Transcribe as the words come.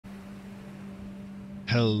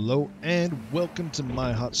Hello and welcome to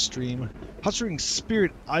my hot stream. Hot streaming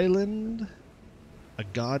Spirit Island, a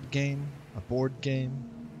god game, a board game.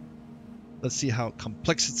 Let's see how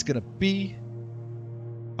complex it's gonna be.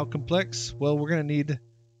 How complex? Well, we're gonna need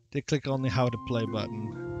to click on the how to play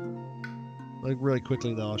button. Like really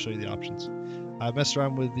quickly though, I'll show you the options. I've messed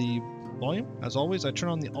around with the volume. As always, I turn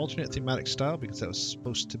on the alternate thematic style because that was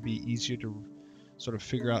supposed to be easier to sort of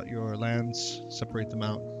figure out your lands, separate them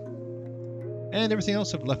out. And everything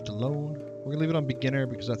else I've left alone. We're going to leave it on beginner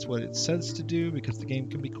because that's what it says to do, because the game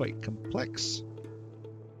can be quite complex.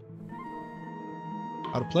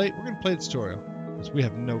 How to play? We're going to play the tutorial because we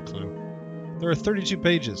have no clue. There are 32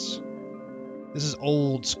 pages. This is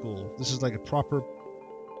old school. This is like a proper,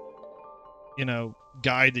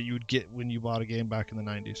 guide that you would get when you bought a game back in the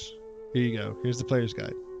 90s. Here you go. Here's the player's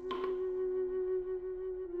guide.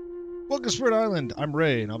 Welcome to Spirit Island. I'm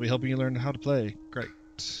Ray, and I'll be helping you learn how to play. Great.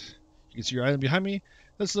 You can see your island behind me.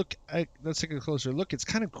 Let's take a closer look. It's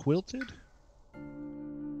kind of quilted.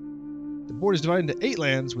 The board is divided into 8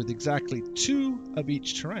 lands with exactly 2 of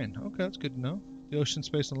each terrain. Okay, that's good to know. The ocean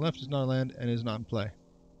space on the left is not a land and is not in play.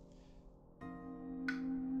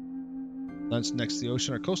 Lands next to the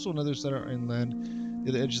ocean are coastal and others that are inland.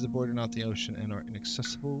 The other edges of the board are not the ocean and are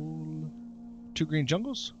inaccessible. 2 green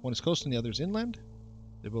jungles. One is coastal and the other is inland.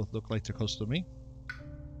 They both look like they're coastal to me.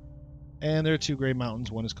 And there are 2 gray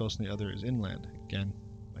mountains, one is coastal and the other is inland. Again,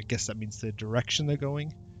 I guess that means the direction they're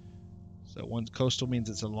going. So one's coastal means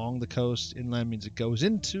it's along the coast, inland means it goes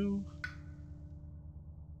into.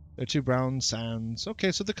 There are 2 brown sands.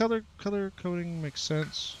 Okay, so the color coding makes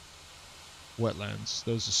sense. Wetlands,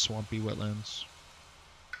 those are swampy wetlands.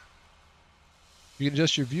 You can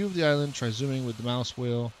adjust your view of the island, try zooming with the mouse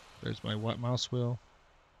wheel. There's my mouse wheel.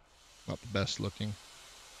 Not the best looking.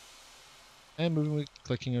 And moving with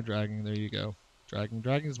clicking or dragging, there you go.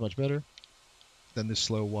 Dragging is much better than this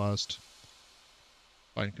slow WASD.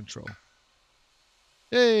 Find control.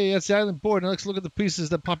 Hey, that's the island board. Now let's look at the pieces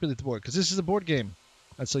that populate the board, because this is a board game.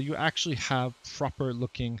 And so you actually have proper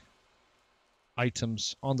looking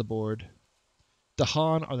items on the board.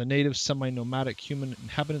 Dahan are the native semi-nomadic human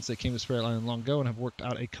inhabitants that came to Spirit Island long ago and have worked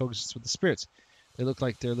out a coexistence with the spirits. They look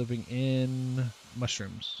like they're living in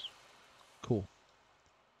mushrooms. Cool.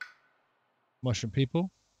 Mushroom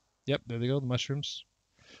people. Yep, there they go, the mushrooms.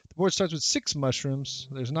 The board starts with 6 mushrooms.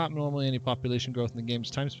 There's not normally any population growth in the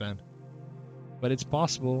game's time span. But it's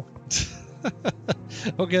possible.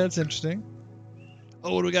 Okay, that's interesting.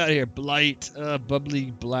 Oh, what do we got here? Blight.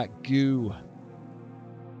 Bubbly black goo.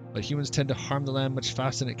 But humans tend to harm the land much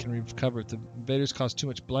faster than it can recover. If the invaders cause too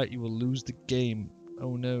much blight, you will lose the game.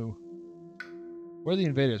 Oh no. Where are the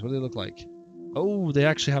invaders? What do they look like? Oh, they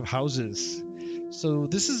actually have houses. So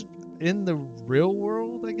this is in the real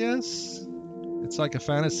world, I guess? It's like a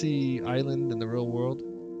fantasy island in the real world.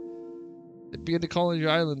 They begin to colonize your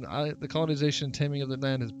island. The colonization and taming of the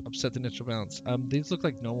land has upset the natural balance. These look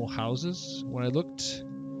like normal houses. When I looked,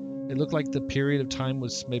 it looked like the period of time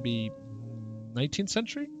was maybe 19th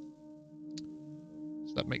century?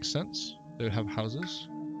 So that makes sense. They would have houses.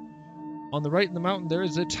 On the right in the mountain, there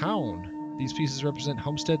is a town. These pieces represent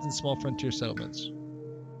homesteads and small frontier settlements.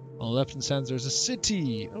 On the left in the sands, there's a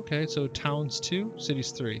city. Okay, so towns 2,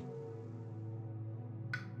 cities 3.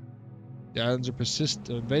 The islands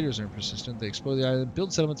are invaders are persistent. They explore the island,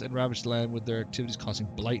 build settlements, and ravage the land with their activities causing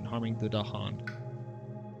blight and harming the Dahan.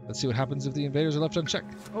 Let's see what happens if the invaders are left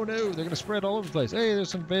unchecked. Oh no, they're going to spread all over the place. Hey,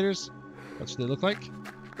 there's some invaders. That's what they look like.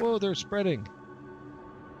 Whoa, they're spreading.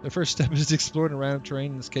 Their first step is to explore a random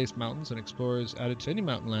terrain, in this case mountains, and explorers added to any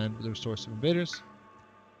mountain land with a source of invaders.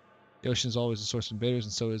 The ocean is always a source of invaders,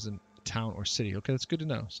 and so is a town or city. Okay, that's good to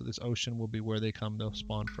know. So this ocean will be where they'll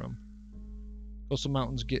spawn from. Coastal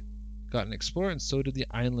mountains got an explorer, and so did the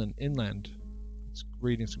island inland.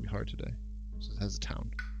 Reading's gonna be hard today. So it has a town.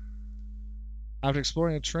 After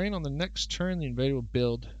exploring a terrain, on the next turn, the invader will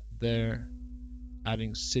build there,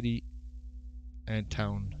 adding city and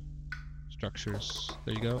town structures.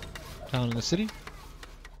 There you go. Town and a city.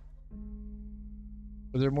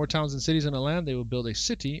 If there are more towns and cities in a land, they will build a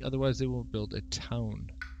city. Otherwise, they will build a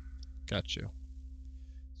town. Gotcha. So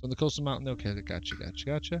on the coastal mountain, okay,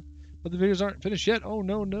 gotcha. But the videos aren't finished yet. Oh,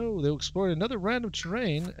 no. They'll explore another random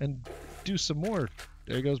terrain and do some more.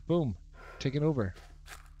 There he goes. Boom. Taking over.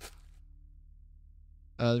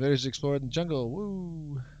 The invaders explored the jungle.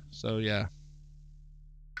 Woo. So, yeah.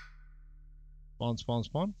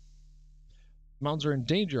 Spawn. Mountains are in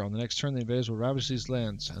danger. On the next turn, the invaders will ravage these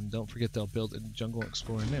lands. And don't forget they'll build in the jungle and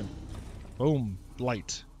explore new. Boom.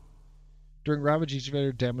 Blight. During ravage, each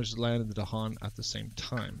invader damages the land and the Dahan at the same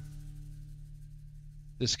time.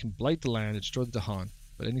 This can blight the land and destroy the Dahan.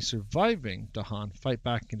 But any surviving Dahan fight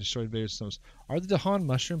back and destroy invaders' stones. Are the Dahan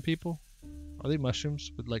mushroom people? Are they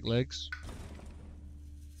mushrooms with like legs?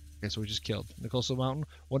 Okay, so we just killed. In the coastal mountain,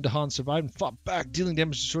 one Dahan survived and fought back, dealing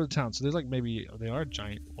damage to destroy the town. So there's like maybe they are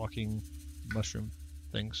giant walking mushroom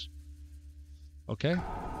things. Okay.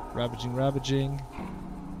 Ravaging.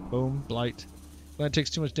 Boom. Blight. Land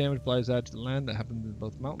takes too much damage. Blight is added to the land. That happened in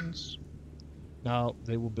both mountains. Now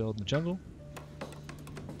they will build in the jungle.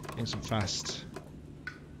 Getting some fast.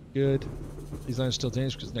 Good. These lands are still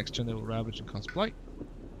dangerous because next turn they will ravage and cause blight.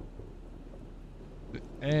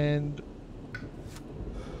 And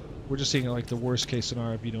we're just seeing like the worst case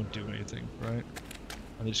scenario if you don't do anything, right? And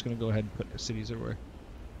they're just going to go ahead and put cities everywhere.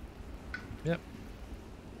 Yep.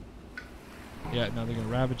 Yeah, now they're going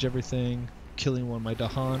to ravage everything, killing one of my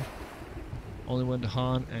Dahan. Only one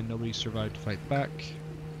Dahan, and nobody survived to fight back.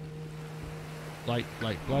 Blight.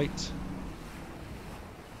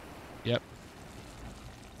 Yep.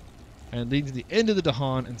 And leading to the end of the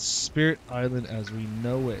Dahan and Spirit Island as we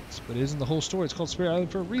know it. But it isn't the whole story. It's called Spirit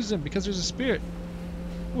Island for a reason, because there's a spirit.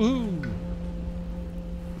 Woohoo!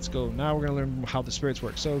 Let's go. Now we're going to learn how the spirits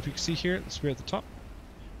work. So if you can see here, the spirit at the top.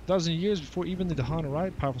 1,000 years before even the Dahan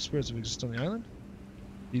arrived, powerful spirits have existed on the island.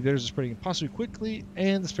 The invaders are spreading impossibly quickly,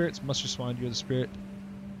 and the spirits must respond. You're the spirit.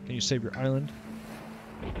 Can you save your island?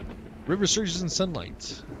 River surges in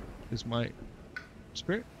sunlight is my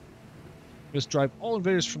spirit. You must drive all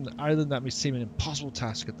invaders from the island. That may seem an impossible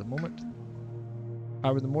task at the moment.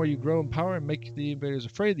 However, the more you grow in power and make the invaders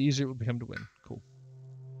afraid, the easier it will become to win. Cool.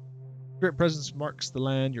 Spirit presence marks the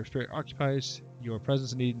land your spirit occupies. Your presence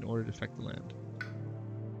is needed in order to affect the land.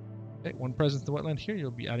 Okay, one presence in the wetland here.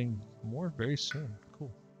 You'll be adding more very soon.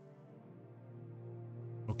 Cool.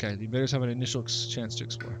 Okay, the invaders have an initial chance to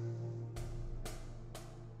explore.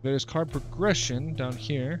 Invaders card progression down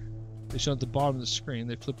here. They show at the bottom of the screen.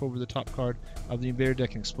 They flip over the top card of the invader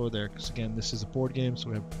deck and explore there. Because again, this is a board game, so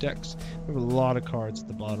we have decks. We have a lot of cards at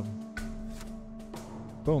the bottom.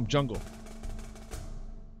 Boom, jungle.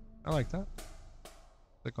 I like that.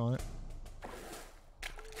 Click on it.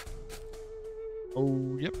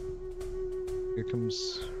 Oh, yep. Here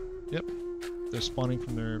comes... Yep. They're spawning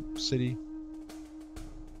from their city.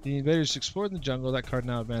 The invaders explored in the jungle. That card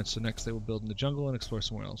now advanced, so next they will build in the jungle and explore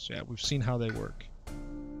somewhere else. Yeah, we've seen how they work.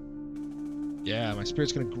 Yeah, my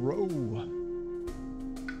spirit's gonna grow.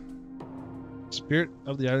 Spirit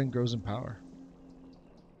of the island grows in power.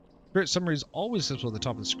 Spirit summary is always visible at the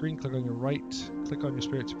top of the screen. Click on your right. Click on your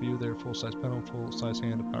spirit to view their full-size panel, full-size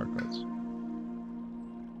hand of power cards.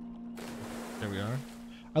 There we are.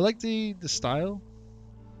 I like the style.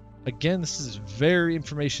 Again, this is very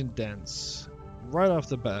information dense. Right off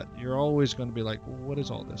the bat, you're always going to be like, well, what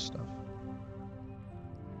is all this stuff?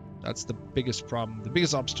 That's the biggest problem. The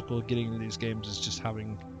biggest obstacle getting into these games is just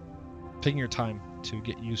taking your time to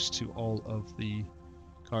get used to all of the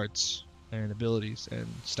cards and abilities and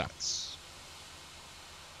stats.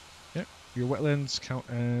 Yep, your wetlands count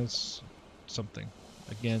as something.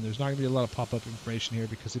 Again, there's not going to be a lot of pop-up information here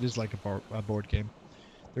because it is like a board game.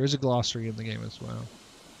 There is a glossary in the game as well.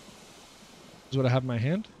 This is what I have in my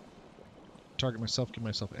hand. Target myself, give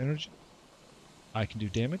myself energy. I can do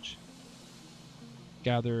damage.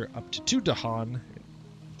 Gather up to 2 Dahan.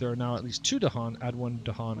 If there are now at least 2 Dahan, add 1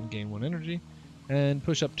 Dahan and gain 1 energy. And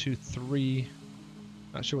push up to 3.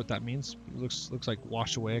 Not sure what that means. It looks like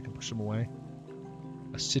wash away. I can push them away.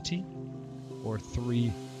 A city or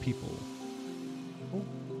 3 people. Oh.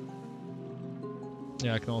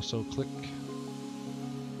 Yeah, I can also click.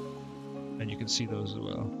 And you can see those as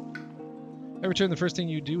well. Every turn, the first thing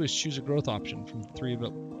you do is choose a growth option from 3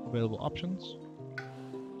 available options.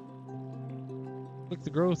 Click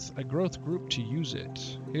a growth group to use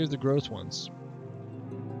it. Here's the growth ones.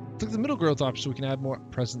 Click the middle growth option so we can add more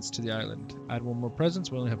presence to the island. Add 1 more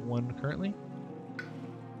presence. We only have 1 currently.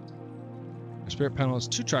 Our spirit panel has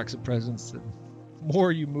 2 tracks of presence. The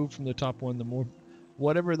more you move from the top one, the more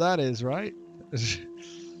whatever that is, right?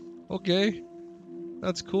 Okay,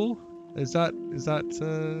 that's cool. Is that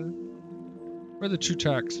where are the 2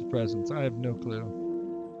 tracks of presence? I have no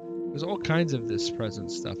clue. There's all kinds of this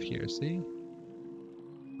presence stuff here, see?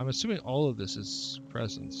 I'm assuming all of this is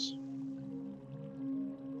presence.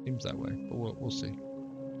 Seems that way, but we'll see.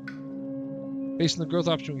 Based on the growth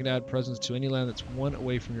option, we can add presence to any land that's 1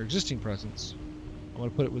 away from your existing presence. I'm going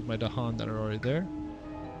to put it with my Dahan that are already there.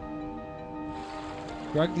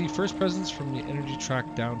 Drag the first presence from the energy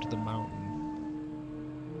track down to the mountain.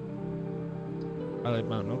 Highlight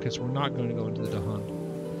mountain. Okay, so we're not going to go into the Dahan.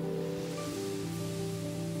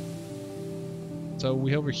 So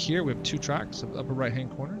over here we have 2 tracks of upper right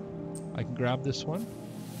hand corner. I can grab this one.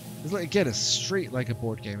 It's like, again, it's straight like a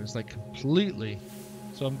board game. It's like completely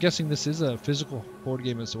So I'm guessing this is a physical board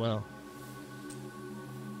game as well.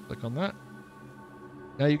 Click on that.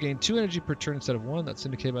 Now you gain 2 energy per turn instead of 1. That's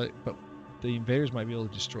indicated by, but the invaders might be able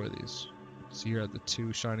to destroy these. See here at the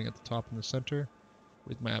 2 shining at the top in the center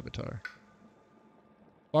with my avatar.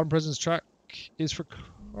 Bottom presence track is for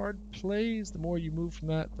card plays. The more you move from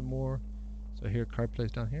that, the more. So here, card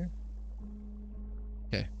plays down here.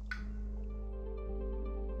 Okay.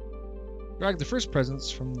 Drag the first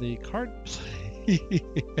presence from the card play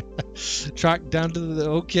track down to the.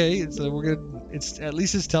 Okay, so we're gonna. It's at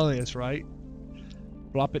least it's telling us, right?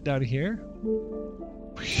 Plop it down here.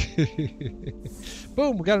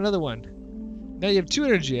 Boom, we got another one. Now you have 2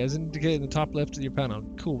 energy as indicated in the top left of your panel.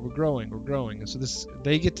 Cool, we're growing. And so this,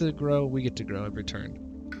 they get to grow, we get to grow every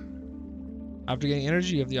turn. After getting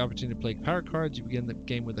energy, you have the opportunity to play power cards. You begin the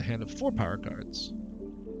game with a hand of 4 power cards.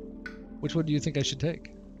 Which one do you think I should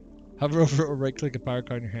take? Hover over or right click a power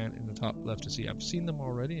card in your hand in the top left to see. I've seen them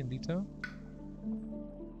already in detail.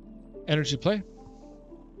 Energy play.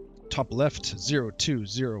 Top left, 0, 2,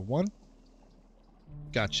 0, 1.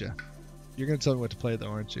 Gotcha. You're going to tell me what to play though,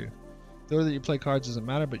 aren't you? The order that you play cards doesn't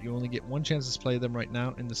matter, but you only get 1 chance to play them right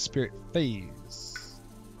now in the spirit phase.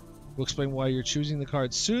 We'll explain why you're choosing the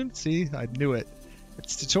cards soon. See, I knew it.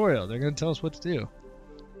 It's tutorial. They're going to tell us what to do.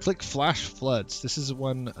 Click Flash Floods. This is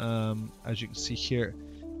one, as you can see here,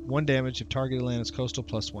 1 damage if targeted land is coastal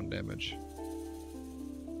plus 1 damage.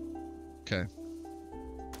 Okay.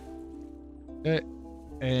 Okay.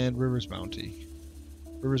 And River's Bounty.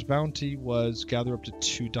 River's Bounty was gather up to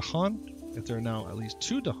 2 Dahan. If there are now at least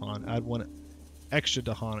 2 Dahan, add 1 extra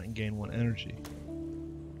Dahan and gain 1 energy.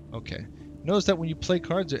 Okay. Notice that when you play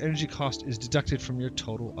cards, their energy cost is deducted from your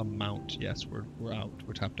total amount. Yes, we're out.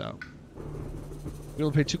 We're tapped out. We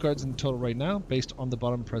will pay 2 cards in total right now, based on the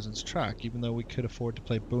bottom presence track. Even though we could afford to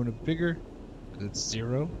play Boon of Vigor, because it's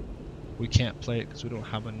 0, we can't play it because we don't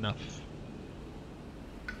have enough.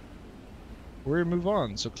 We're going to move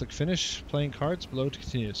on. So click Finish, playing cards below to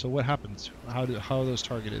continue. So what happens? How are those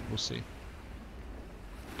targeted? We'll see.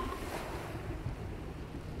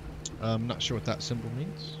 I'm not sure what that symbol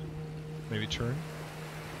means. Maybe turn.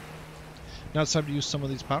 Now it's time to use some of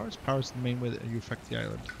these powers. Powers are the main way that you affect the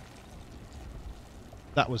island.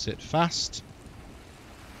 That was it. Fast.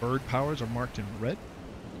 Bird powers are marked in red.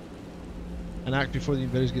 And act before the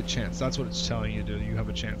invaders get a chance. That's what it's telling you to do. You have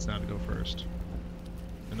a chance now to go first.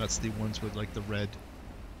 And that's the ones with like the red.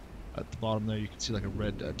 At the bottom there you can see like a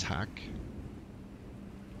red attack.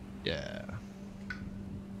 Yeah.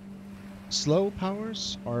 Slow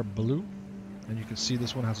powers are blue. And you can see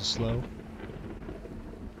this one has a slow.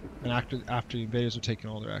 And after the invaders are taking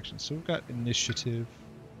all their actions. So we've got initiative.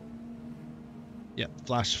 Yeah,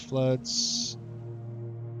 flash floods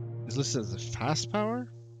is listed as a fast power.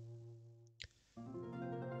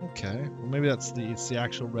 Okay, well maybe it's the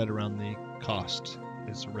actual red around the cost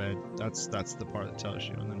is red. That's the part that tells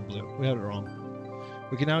you, and then blue. We had it wrong.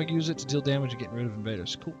 We can now use it to deal damage and get rid of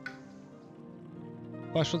invaders. Cool.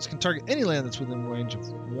 Flash floods can target any land that's within range of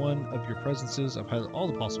 1 of your presences. I've highlighted all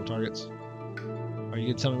the possible targets. Are you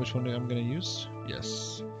gonna tell me which one I'm gonna use?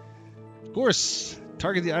 Yes. Of course.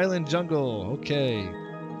 Target the island jungle. Okay.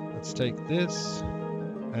 Let's take this.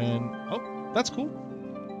 And oh, that's cool.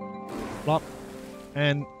 Plop.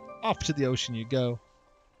 And off to the ocean you go.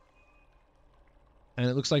 And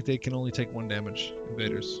it looks like they can only take 1 damage,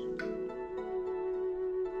 invaders.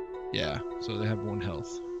 Yeah, so they have 1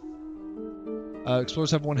 health.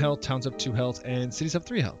 Explorers have 1 health, towns have 2 health, and cities have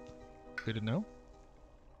 3 health. Good to know.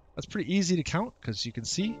 That's pretty easy to count, because you can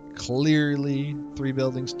see clearly 3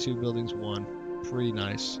 buildings, 2 buildings, 1. Pretty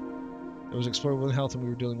nice. There was an explorer with 1 health, and we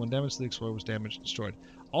were dealing 1 damage, so the explorer was damaged, destroyed.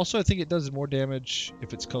 Also, I think it does more damage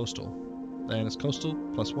if it's coastal. Land is coastal,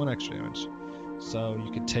 plus 1 extra damage. So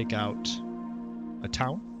you could take out a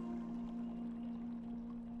town.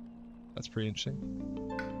 That's pretty interesting.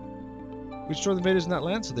 We destroy the invaders in that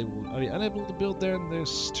land, so they will be unable to build there in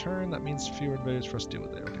this turn. That means fewer invaders for us to deal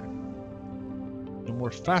with there. Okay. No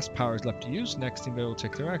more fast powers left to use. Next, the invader will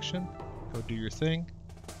take their action. Go do your thing.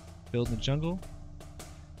 Build in the jungle.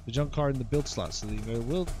 The jungle card in the build slot, so the invader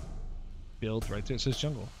will build right there. It says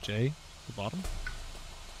jungle. J, the bottom.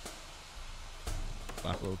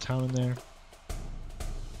 Slap a little town in there.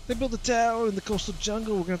 They built a town in the coastal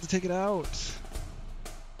jungle. We're gonna have to take it out.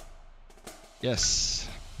 Yes.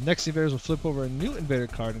 Next, the invaders will flip over a new invader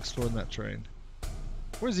card and explore in that terrain.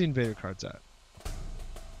 Where's the invader cards at?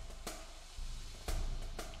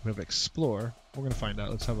 We have explore. We're gonna find out.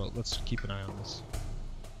 Let's keep an eye on this.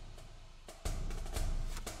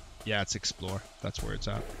 Yeah, it's explore. That's where it's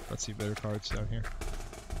at. That's the invader cards down here.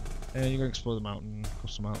 And you're gonna explore the mountain,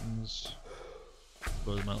 coastal mountains.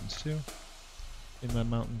 Explore the mountains too. inland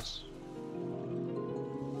mountains.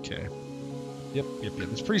 Okay. Yep.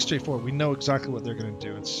 It's pretty straightforward. We know exactly what they're going to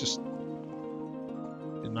do. It's just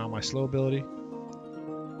now my slow ability.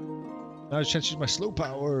 Now I chance to use my slow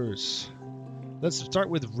powers. Let's start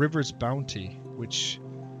with River's Bounty, which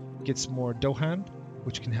gets more Dahan,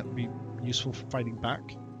 which can be useful for fighting back.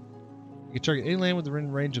 You can target any land within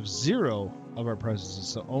range of 0 of our presences,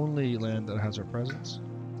 so only land that has our presence.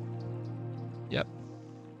 Yep.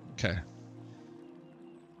 Okay.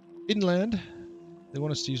 Inland. They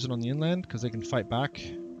want us to use it on the inland because they can fight back.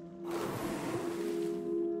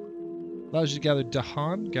 Allows you to gather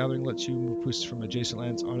Dahan. Gathering lets you move boosts from adjacent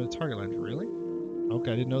lands onto the target land. Really?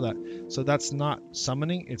 Okay, I didn't know that. So that's not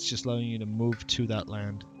summoning, it's just allowing you to move to that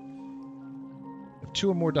land. If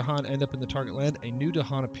 2 or more Dahan end up in the target land, a new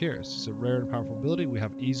Dahan appears. It's a rare and powerful ability. We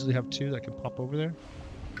easily have 2 that can pop over there.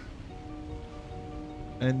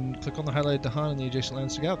 And click on the highlighted Dahan in the adjacent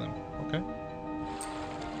lands to gather them. Okay.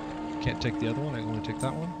 Can't take the other one, I can only take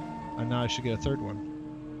that one. And now I should get a 3rd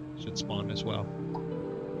one. Should spawn as well.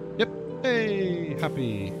 Yep. Hey!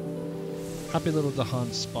 Happy little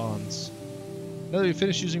Dahan spawns. Now that we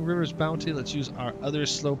finished using River's Bounty, let's use our other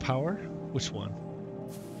slow power. Which one?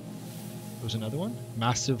 There was another one?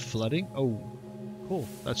 Massive Flooding? Oh, cool.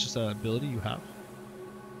 That's just an ability you have.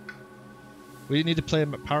 We didn't need to play a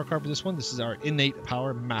power card for this one. This is our innate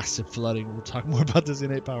power, Massive Flooding. We'll talk more about this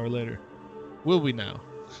innate power later. Will we now?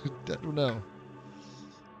 I don't know.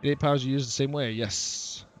 Innate powers are used the same way,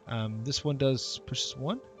 yes. This one does pushes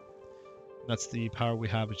 1. That's the power we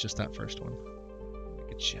have, it's just that first one.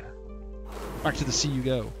 Look at ya. Back to the sea you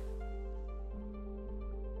go.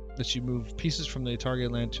 Lets you move pieces from the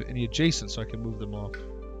target land to any adjacent so I can move them off.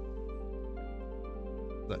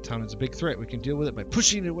 That town is a big threat. We can deal with it by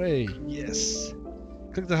pushing it away. Yes.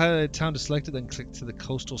 Click the highlighted town to select it, then click to the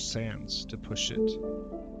coastal sands to push it.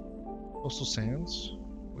 Coastal sands?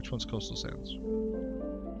 Which one's coastal sands?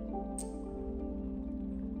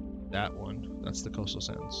 That one. That's the coastal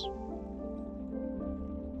sands.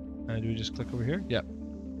 And do we just click over here? Yep.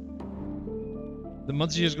 The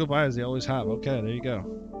months and years go by as they always have. Okay, there you go.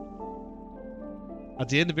 At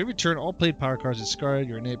the end of every turn, all played power cards are discarded.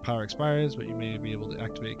 Your innate power expires, but you may be able to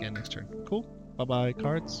activate again next turn. Cool. Bye-bye,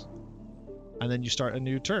 cards. And then you start a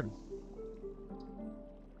new turn.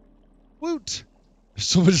 Woot! There's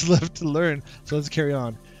so much left to learn, so let's carry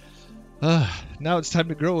on. Now it's time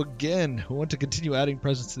to grow again. We want to continue adding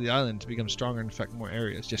presence to the island to become stronger and affect more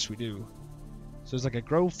areas. Yes, we do. So there's like a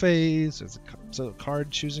grow phase, there's a card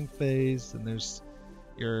choosing phase, and there's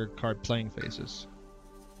your card playing phases.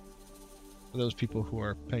 For those people who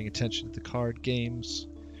are paying attention to the card games.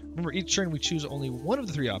 Remember, each turn we choose only one of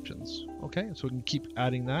the 3 options. Okay, so we can keep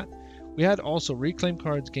adding that. We had also reclaim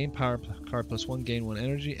cards, gain power card +1, gain 1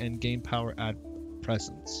 energy, and gain power, add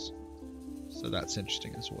presence. So that's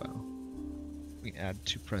interesting as well. We can add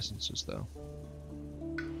 2 presences though.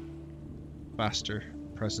 Faster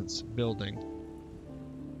presence building.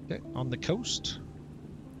 Okay, on the coast.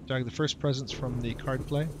 Drag the first presence from the card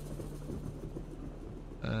play.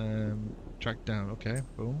 Track down, okay,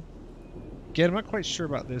 boom. Again, I'm not quite sure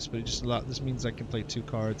about this, but this means I can play 2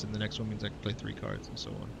 cards, and the next one means I can play 3 cards, and so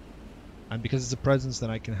on. And because it's a presence, then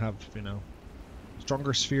I can have, you know,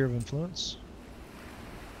 stronger sphere of influence.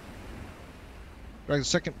 Drag the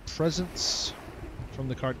second presence from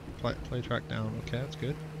the card play track down. Okay, that's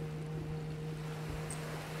good.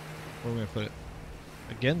 Where are we gonna put it?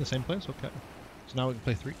 Again, the same place? Okay. So now we can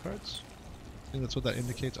play 3 cards. I think that's what that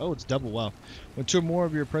indicates. Oh, it's double. Wow. When 2 or more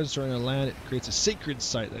of your presents are in a land, it creates a sacred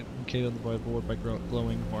site that is indicated on the board by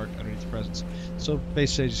glowing mark underneath the presence. So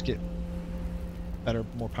basically, I just get better,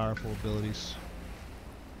 more powerful abilities.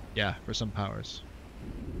 Yeah, for some powers.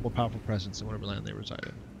 More powerful presence in whatever land they reside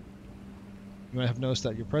in. You might have noticed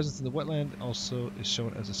that your presence in the wetland also is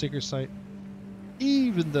shown as a sacred site,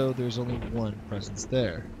 even though there's only 1 presence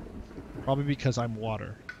there. Probably because I'm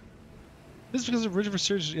water. This is because of River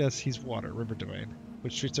Surge. Yes, he's water, River Domain,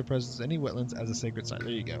 which treats their presence in any wetlands as a sacred site. There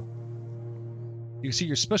you go. You can see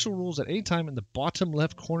your special rules at any time in the bottom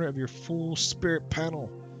left corner of your full spirit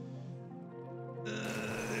panel.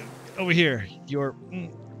 Over here, your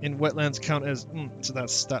in wetlands count as so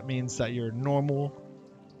that means that your normal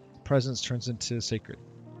presence turns into sacred.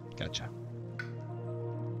 Gotcha.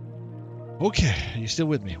 Okay, are you still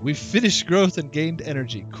with me? We've finished growth and gained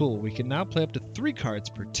energy. Cool. We can now play up to 3 cards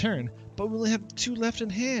per turn, but we only have 2 left in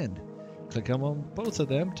hand. Click on both of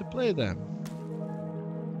them to play them.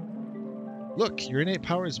 Look, your innate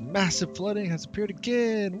power's Massive Flooding has appeared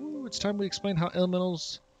again. Woo, it's time we explain how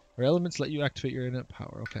elements let you activate your innate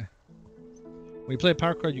power. Okay. When you play a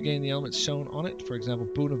power card, you gain the elements shown on it. For example,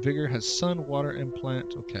 Boon of Vigor has sun, water, and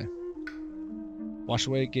plant. Okay. Wash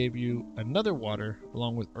away gave you another water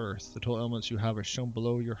along with earth. The total elements you have are shown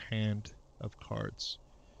below your hand of cards.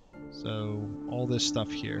 So all this stuff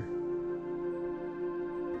here.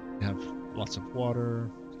 You have lots of water,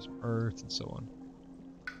 some earth, and so on.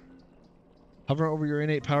 Hover over your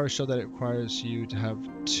innate power show that it requires you to have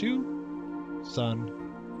 2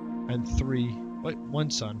 sun and 1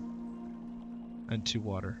 sun and 2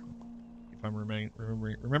 water. If I'm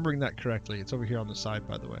remembering that correctly. It's over here on the side,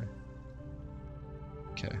 by the way.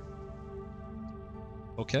 Okay.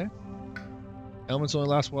 Okay. Elements only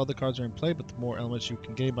last while the cards are in play, but the more elements you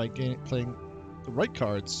can gain by playing the right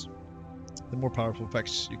cards, the more powerful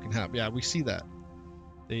effects you can have. Yeah, we see that.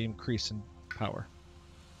 They increase in power.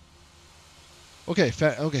 Okay,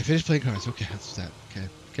 finish playing cards. Okay, that's that. Okay,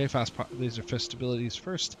 these are fast abilities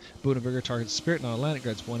first. Boon of Vigor targets spirit, not a land. It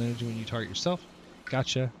grants 1 energy when you target yourself.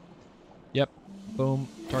 Gotcha. Yep. Boom.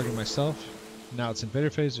 Target myself. Now it's Invader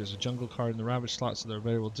phase. There's a jungle card in the Ravage slot, so the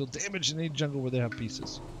Invader will deal damage in any jungle where they have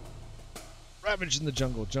pieces. Ravage in the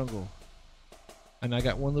jungle. And I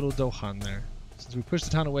got 1 little Dahan there. Since we pushed the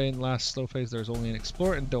town away in the last slow phase, there's only an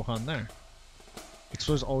Explorer and Dahan there.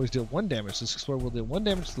 Explorers always deal 1 damage. This Explorer will deal 1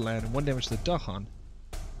 damage to the land and 1 damage to the Dahan.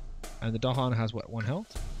 And the Dahan has what, 1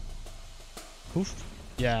 health? Poof.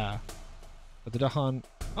 Yeah. But the Dahan...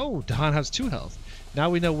 Oh, Dahan has 2 health. Now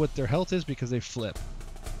we know what their health is because they flip.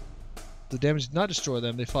 The damage did not destroy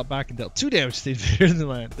them. They fought back and dealt 2 damage to the Invader in the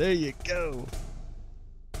land. There you go.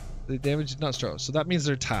 The damage did not destroy. So that means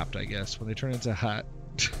they're tapped, I guess, when they turn into a hat.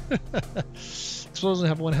 Explorers only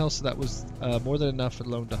have 1 health, so that was more than enough for the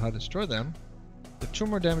lone Dahan to destroy them. If 2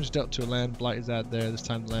 more damage dealt to a land, blight is added there. This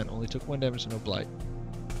time the land only took 1 damage, so no blight.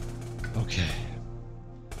 Okay.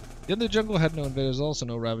 The other jungle had no invaders, also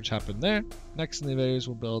no ravage happened there. Next, the invaders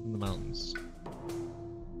will build in the mountains.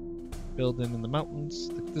 Build in the mountains.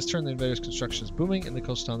 This turn, the invaders' construction is booming. In the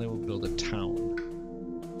coastal town, they will build a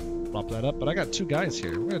town. Plop that up, but I got 2 guys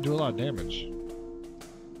here. We're gonna do a lot of damage.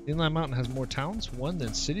 The inland mountain has more towns, 1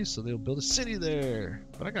 than cities, so they'll build a city there.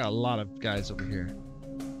 But I got a lot of guys over here.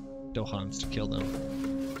 Dohans to kill them.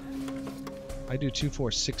 I do 2,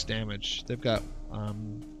 4, 6 damage. They've got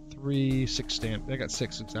 3, 6 damage. They got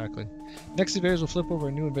 6 exactly. Next, the invaders will flip over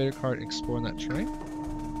a new invader card and explore in that terrain.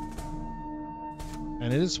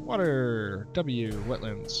 And it is water. W,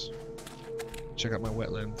 wetlands. Check out my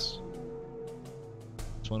wetlands.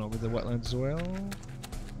 Just went over the wetlands as well.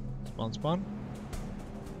 Spawn.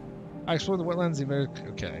 I explored the wetlands. The invader.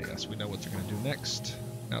 Okay, yes, we know what they're going to do next.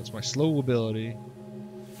 Now it's my slow ability.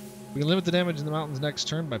 We can limit the damage in the mountains next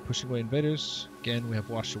turn by pushing away invaders. Again, we have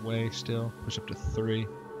wash away still. Push up to 3.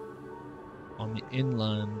 On the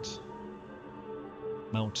inland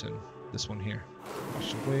mountain. This one here.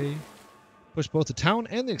 Wash away. Push both the town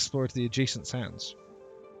and the explorer to the adjacent sands.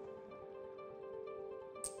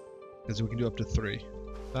 Because we can do up to 3.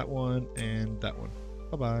 That one and that one.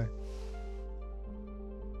 Bye-bye.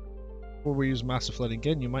 Before we use massive flooding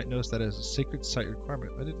again, you might notice that it is a sacred site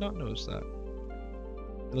requirement. I did not notice that.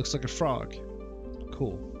 It looks like a frog.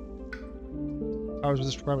 Cool. Powers with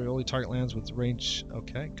this requirement only target lands with range.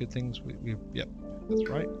 Okay, good things. Yep, that's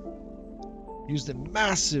right. Use the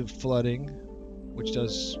massive flooding, which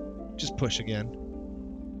does just push again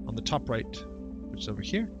on the top right, which is over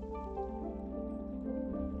here.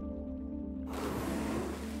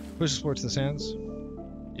 Push explorer to the sands.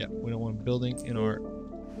 Yeah, we don't want building in our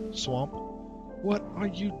swamp. What are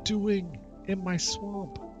you doing in my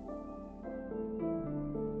swamp?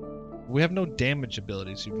 We have no damage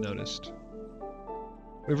abilities, you've noticed.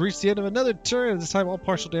 We've reached the end of another turn. This time all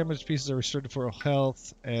partial damage pieces are restored for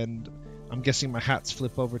health, and I'm guessing my hats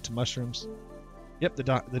flip over to mushrooms. Yep,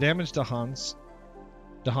 the damaged Dahan,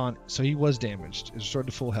 so he was damaged, is restored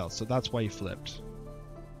to full health, so that's why he flipped.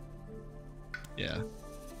 Yeah.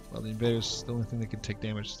 Well, the invaders, the only thing that can take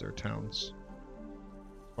damage is their towns,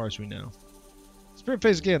 as far as we know. Spirit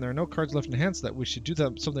phase again. There are no cards left in hand, so that we should do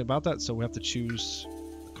something about that, so we have to choose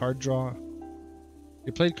card draw.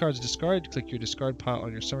 Your played cards discard. Click your discard pile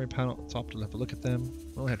on your summary panel at the top to have a look at them.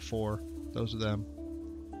 We only had 4. Those are them.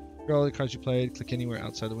 Draw all the cards you played. Click anywhere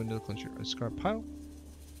outside the window to close your discard pile.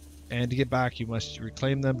 And to get back, you must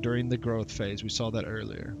reclaim them during the growth phase. We saw that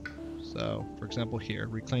earlier. So, for example, here,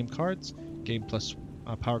 reclaim cards, gain plus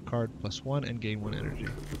power card +1, and gain 1 energy.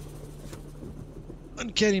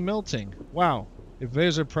 Uncanny melting. Wow. If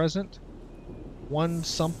invaders are present, 1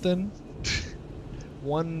 something.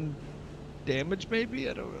 1 damage maybe?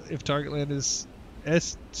 I don't know. If target land is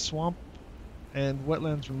swamp and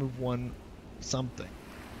wetlands, remove 1 something.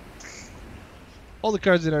 All the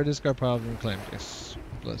cards in our discard pile have been reclaimed. Yes.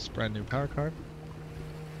 Plus brand new power card.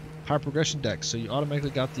 Power progression deck. So you automatically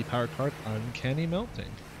got the power card Uncanny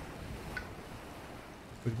Melting.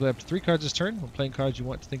 We can play up to 3 cards this turn. When playing cards, you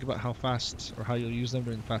want to think about how fast or how you'll use them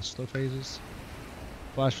during the fast slow phases.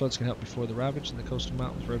 Flash floods can help before the ravage in the coastal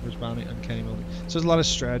mountains, rivers, bounty, uncanny building. So there's a lot of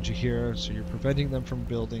strategy here. So you're preventing them from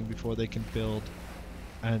building before they can build.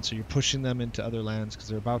 And so you're pushing them into other lands because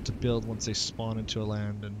they're about to build once they spawn into a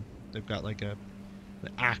land, and they've got like an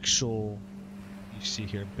actual, you see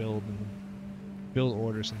here, build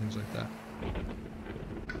orders and things like that.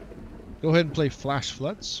 Go ahead and play Flash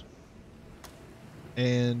Floods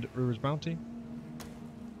and River's Bounty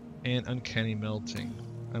and Uncanny Melting.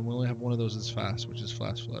 And we only have one of those as fast, which is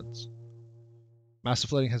Flash Floods.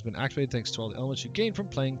 Massive Flooding has been activated thanks to all the elements you gain from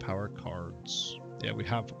playing power cards. Yeah, we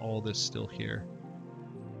have all this still here.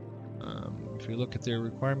 If you look at their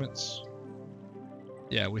requirements,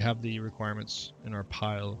 yeah, we have the requirements in our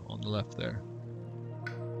pile on the left there.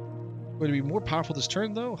 Going to be more powerful this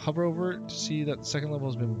turn though. Hover over it to see that the second level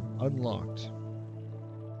has been unlocked.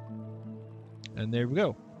 And there we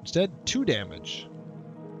go. Instead, 2 damage.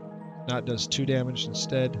 Now it does 2 damage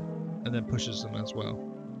instead, and then pushes them as well,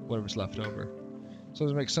 whatever's left over. So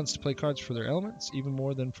it makes sense to play cards for their elements, even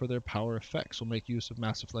more than for their power effects. We'll make use of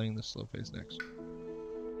Massive Flooding this slow phase next.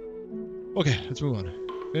 Okay, let's move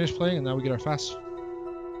on. Finish playing, and now we get our fast.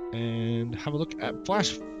 And have a look at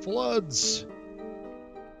Flash Floods.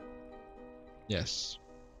 Yes.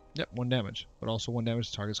 Yep, 1 damage, but also 1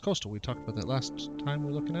 damage to target's coastal. We talked about that last time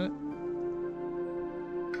we were looking at it.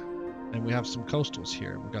 And we have some coastals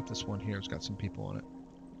here. We got this one here. It's got some people on it.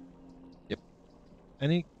 Yep.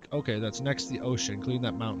 Okay, that's next to the ocean, including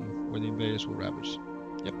that mountain where the invaders will ravage.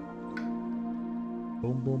 Yep.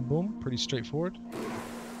 Boom, boom, boom. Pretty straightforward.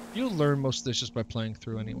 You'll learn most of this just by playing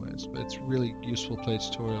through anyways, but it's really useful to play a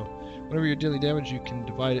tutorial. Whenever you're dealing damage, you can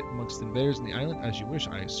divide it amongst the invaders in the island as you wish.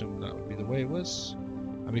 I assume that would be the way it was.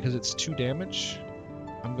 And because it's 2 damage,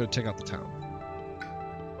 I'm going to take out the town.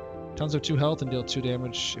 Towns have 2 health and deal 2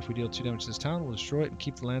 damage. If we deal 2 damage to this town, we'll destroy it and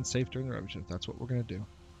keep the land safe during the ravage. That's what we're going to do.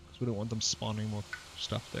 Because we don't want them spawning more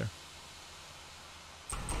stuff there.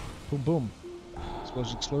 Boom, boom.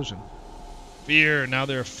 Explosion, explosion. Fear! Now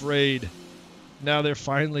they're afraid. Now they're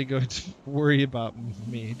finally going to worry about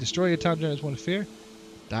me. Destroy a town generates 1 fear.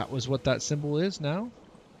 That was what that symbol is now.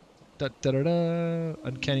 Da da da da.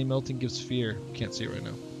 Uncanny Melting gives fear. Can't see it right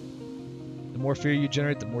now. The more fear you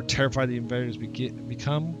generate, the more terrified the invaders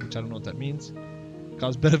become, which I don't know what that means.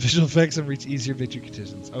 Cause beneficial effects and reach easier victory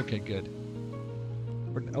conditions. Okay, good.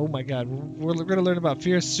 Oh my god, we're going to learn about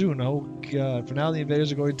fear soon. Oh god. For now, the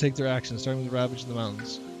invaders are going to take their action, starting with the ravage in the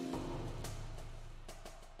mountains.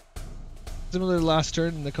 Similar to last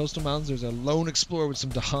turn in the coastal mountains, there's a lone explorer with some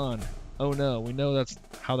Dahan. Oh no, we know that's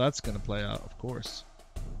how that's going to play out, of course.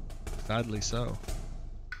 Sadly so.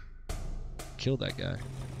 Kill that guy.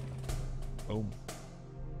 Boom.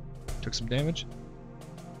 Took some damage.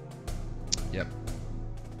 Yep.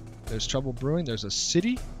 There's trouble brewing. There's a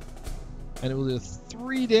city. And it will do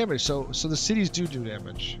 3 damage. So the cities do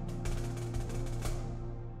damage.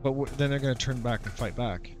 But then they're going to turn back and fight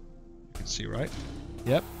back. You can see, right?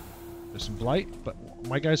 Yep. There's some blight, but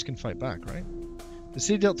my guys can fight back, right? The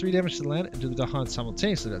city dealt 3 damage to the land and to the Dahan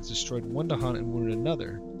simultaneously. That's destroyed 1 Dahan and wounded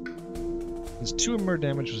another. As 2 more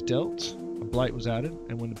damage was dealt, a blight was added,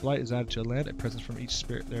 and when the blight is added to a land, a presence from each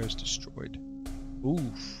spirit there is destroyed. Oof.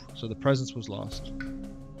 So the presence was lost.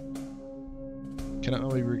 Cannot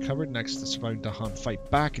only be recovered. Next, the surviving Dahan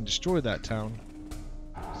fight back and destroy that town,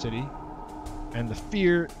 city, and the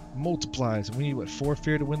fear multiplies. And we need, what, 4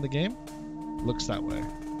 fear to win the game? Looks that way.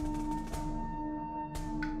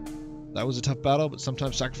 That was a tough battle, but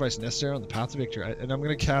sometimes sacrifice is necessary on the path to victory. And I'm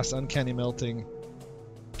going to cast Uncanny Melting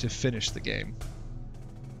to finish the game.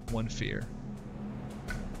 1 fear.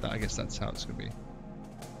 I guess that's how it's going to be.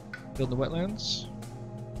 Build the wetlands.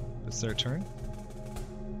 It's their turn.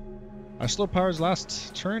 Our slow powers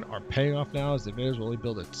last turn are paying off now as the invaders will only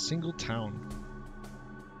build a single town.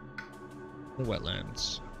 The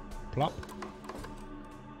wetlands. Plop.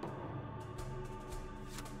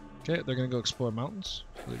 Okay, they're going to go explore mountains.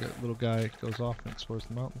 So the little guy goes off and explores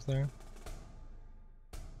the mountains there.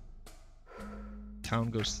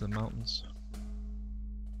 Town goes to the mountains.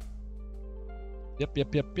 Yep.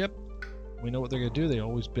 We know what they're going to do. They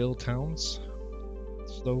always build towns.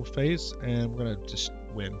 Slow phase, and we're going to just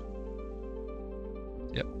win.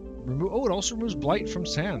 Yep. Oh, it also removes blight from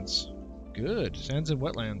sands. Good. Sands and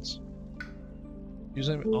wetlands.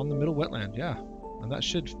 Using it on the middle wetland, yeah. And that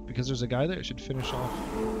should, because there's a guy there, it should finish off.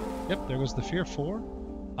 Yep, there goes the fear 4.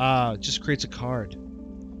 It just creates a card.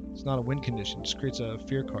 It's not a win condition, it just creates a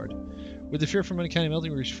fear card. With the fear from Uncanny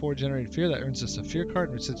Melting, we reach 4 generated fear. That earns us a fear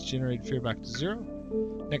card and resets generated fear back to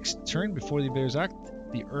 0. Next turn, before the invaders act,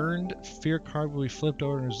 The earned fear card will be flipped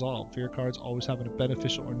over and resolved. Fear cards always have a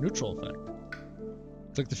beneficial or neutral effect.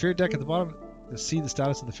 Click the fear deck at the bottom to see the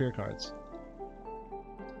status of the fear cards.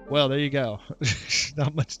 Well, there you go.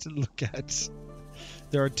 Not much to look at.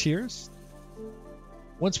 There are tiers.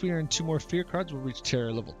 Once we earn 2 more fear cards, we'll reach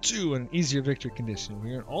tier level 2 and an easier victory condition. When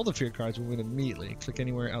we earn all the fear cards, we'll win immediately. Click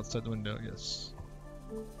anywhere outside the window. Yes.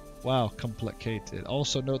 Wow, complicated.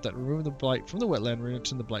 Also note that removing the blight from the wetland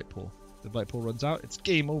re-enters the blight pool. If the blight pool runs out, it's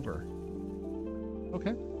game over.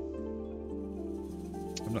 Okay.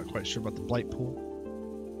 I'm not quite sure about the blight pool.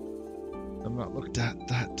 I've not looked at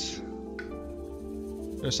that.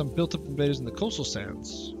 There are some built-up invaders in the coastal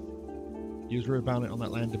sands. Use river bounding on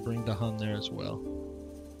that land to bring Dahan there as well.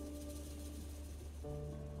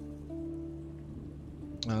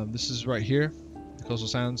 This is right here, the coastal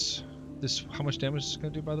sands. This, how much damage is it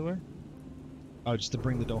going to do, by the way? Oh, just to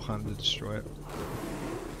bring the Dahan to destroy it.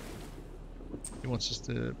 He wants us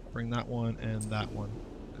to bring that one and that one,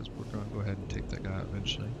 because we're going to go ahead and take that guy out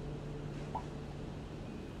eventually.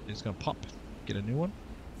 He's going to pop, get a new one.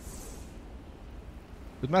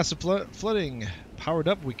 With massive flooding powered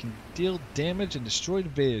up, we can deal damage and destroy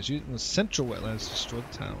invaders using the central wetlands to destroy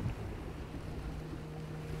the town.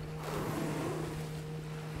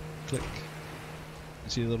 Click. You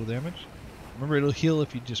see a little damage? Remember, it'll heal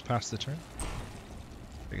if you just pass the turn.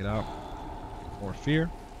 Take it out. More fear.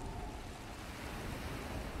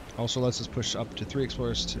 Also lets us push up to 3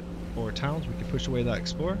 explorers or towns. We can push away that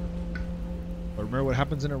explorer. But remember what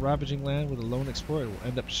happens in a ravaging land with a lone explorer. It will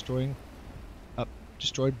end up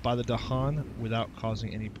destroyed by the Dahan without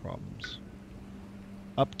causing any problems.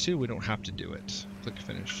 Up to, we don't have to do it. Click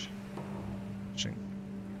finish. Pushing.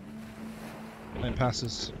 Land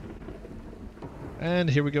passes. And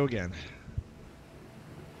here we go again.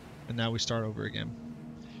 And now we start over again.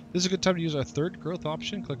 This is a good time to use our third growth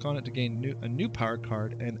option. Click on it to gain a new power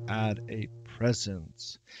card and add a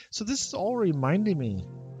presence. So this is all reminding me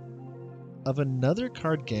of another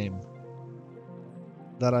card game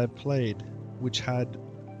that I played, which had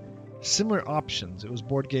similar options. It was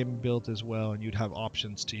board game built as well, and you'd have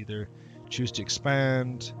options to either choose to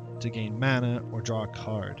expand, to gain mana, or draw a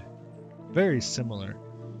card. Very similar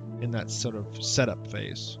in that sort of setup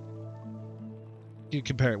phase. You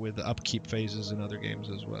compare it with the upkeep phases in other games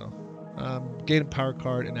as well. Gain a power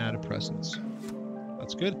card and add a presence.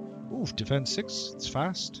 That's good. Oof, defense 6. It's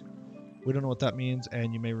fast. We don't know what that means,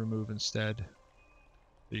 and you may remove instead.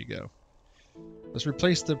 There you go. Let's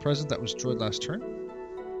replace the present that was destroyed last turn.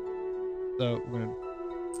 So we're going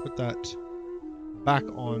to put that back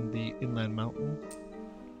on the inland mountain.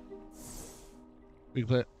 We can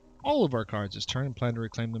put all of our cards this turn and plan to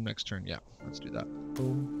reclaim them next turn. Yeah, let's do that.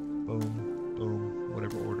 Boom, boom, boom,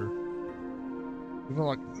 whatever order. We've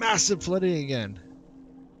unlocked massive flooding again,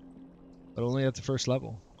 but only at the first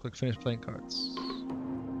level. Click finish playing cards.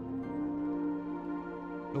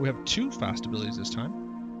 But we have 2 fast abilities this time.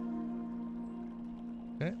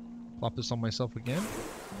 Okay, plop this on myself again.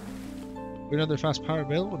 We have another fast power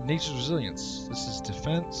available, Nature's Resilience. This is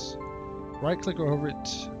defense. Right click over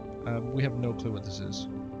it. We have no clue what this is.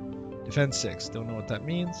 Defense 6, don't know what that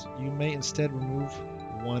means. You may instead remove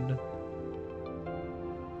 1.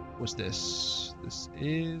 What's this? This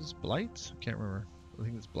is blight? Can't remember. I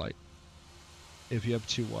think it's blight. If you have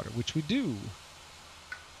 2 water, which we do.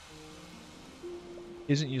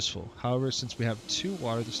 Isn't useful. However, since we have 2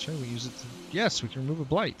 water this turn, we use it to... Yes, we can remove a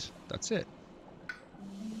blight. That's it.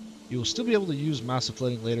 You will still be able to use massive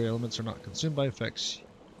flooding later. Elements are not consumed by effects.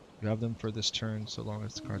 You have them for this turn so long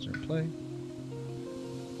as the cards are in play.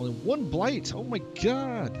 Only 1 blight. Oh my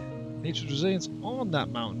god. Nature's Resilience on that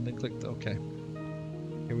mountain. Then click the OK.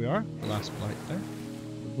 Here we are. The last blight there.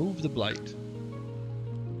 Remove the blight.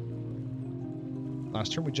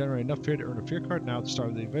 Last turn we generated enough fear to earn a fear card. Now at the start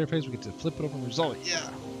of the invader phase we get to flip it over and resolve it. Yeah.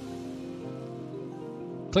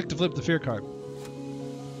 Click to flip the fear card.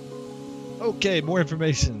 Okay, more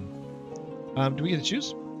information. Do we get to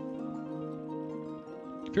choose?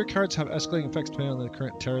 Fear cards have escalating effects depending on the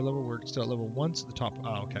current terror level. We're still at level 1, so the top...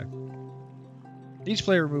 Oh, okay. Each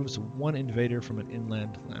player removes 1 invader from an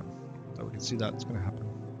inland land. So we can see that's going to happen.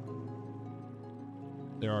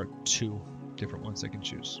 There are 2 different ones they can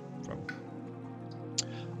choose from.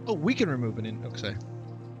 Oh, we can remove an in... Okay.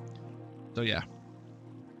 So, yeah.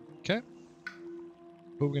 Okay.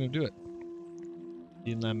 But we're going to do it.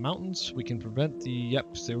 The inland mountains, we can prevent the...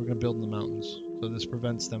 Yep, so we're going to build in the mountains. So this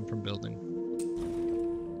prevents them from building.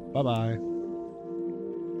 Bye-bye.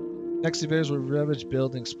 Next invaders will ravage,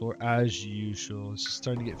 build, and explore as usual. It's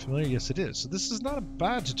starting to get familiar. Yes, it is. So this is not a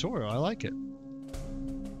bad tutorial. I like it.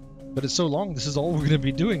 But it's so long, this is all we're going to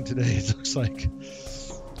be doing today, it looks like.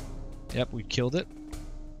 Yep, we killed it.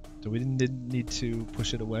 So we didn't need to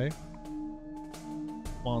push it away.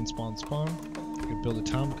 Spawn, spawn, spawn. We can build a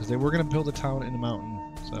town because they were going to build a town in the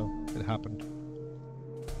mountain, so it happened.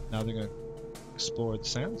 Now they're going to explore the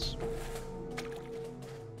sands.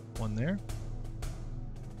 One there.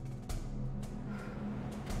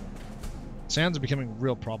 Sands are becoming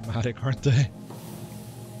real problematic, aren't they?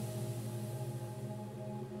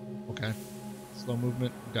 Okay. Slow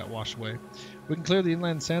movement, we got washed away. We can clear the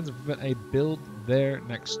inland sands and prevent a build there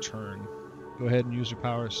next turn. Go ahead and use your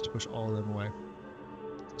powers to push all of them away.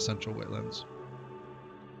 Central wetlands.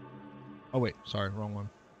 Oh wait, sorry, wrong one.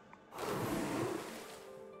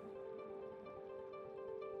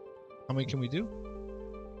 How many can we do?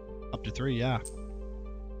 Up to 3, yeah.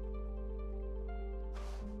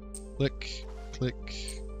 Click,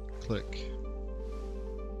 click, click.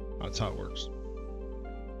 That's how it works.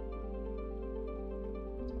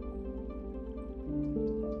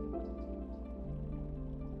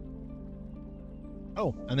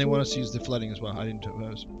 Oh, and they want us to use the flooding as well. I didn't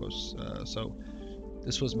post, so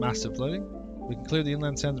this was massive flooding. We can clear the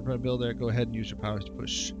inland sands and put a build there. Go ahead and use your powers to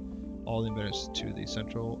push all the invaders to the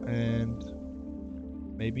central. And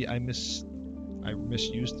maybe I misused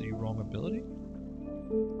the wrong ability.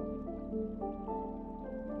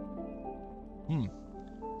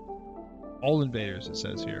 All invaders, it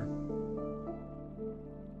says here.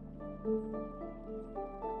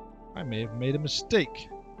 I may have made a mistake.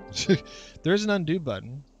 There's an undo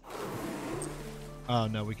button. Oh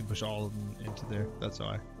no, we can push all of them into there. That's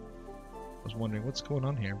why. I was wondering what's going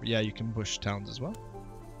on here. But yeah, you can push towns as well.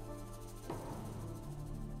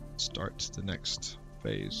 Start the next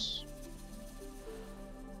phase.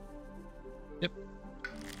 Yep.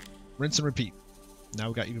 Rinse and repeat. Now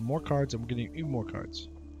we got even more cards and we're getting even more cards.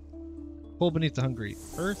 Pull beneath the hungry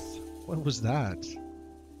earth. What was that?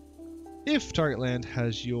 If target land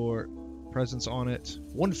has your presence on it,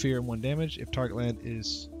 1 fear and 1 damage. If target land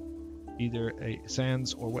is either a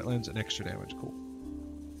sands or wetlands, an extra damage. Cool.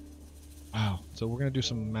 Wow. So we're gonna do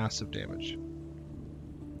some massive damage.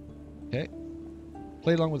 Okay.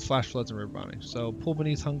 Play along with flash floods and river bounty. So pull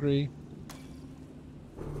beneath hungry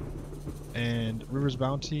and river's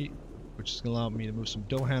bounty, which is gonna allow me to move some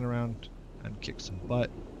Dahan around and kick some butt.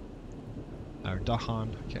 Or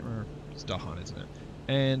Dahan. I can't remember. It's Dahan, isn't it?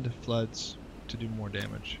 And floods to do more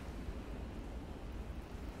damage.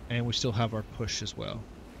 And we still have our push as well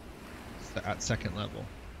at second level.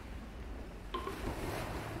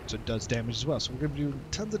 So it does damage as well. So we're going to do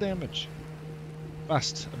tons of damage.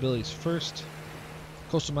 Fast abilities first.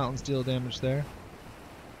 Coastal mountains deal damage there.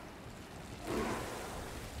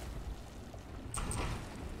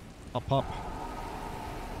 Pop, pop.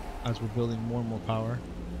 As we're building more and more power.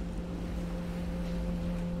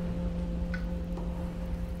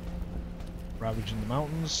 Ravaging the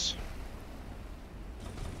mountains.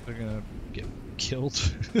 They're gonna get killed.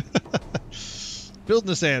 Building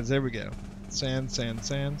the sands, there we go. Sands, sands,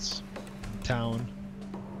 sands. Town.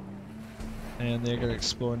 And they're gonna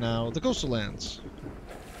explore now the coastal lands.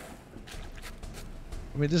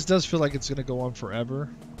 I mean, this does feel like it's gonna go on forever,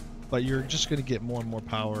 but you're just gonna get more and more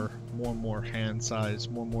power, more and more hand size,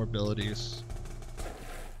 more and more abilities.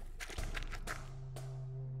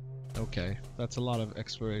 Okay, that's a lot of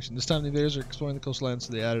exploration. This time the invaders are exploring the coastlands,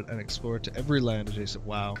 so they added an explorer to every land adjacent.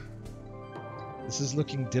 Wow. This is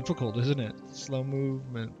looking difficult, isn't it? Slow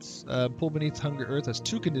movements. Pull beneath hungry earth has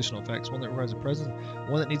 2 conditional effects. One that requires a presence,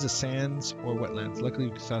 one that needs a sands or wetlands. Luckily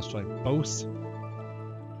you can satisfy both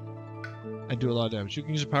and do a lot of damage. You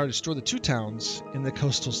can use your power to destroy the 2 towns in the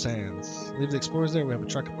coastal sands. Leave the explorers there. We have a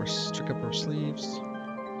trick up our sleeves.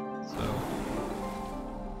 So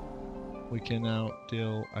we can now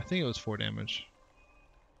deal, I think it was 4 damage.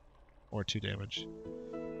 Or 2 damage.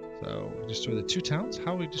 So, we destroy the 2 towns?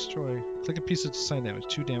 How we destroy? Click a piece of sign damage,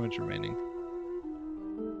 2 damage remaining.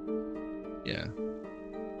 Yeah.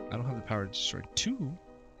 I don't have the power to destroy 2.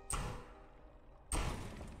 I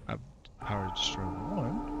have the power to destroy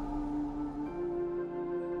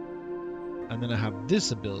 1. And then I have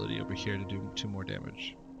this ability over here to do 2 more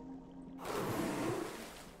damage.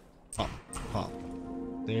 Pop, pop.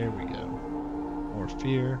 There we go. More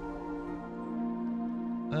fear.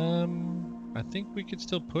 I think we could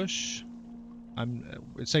still push.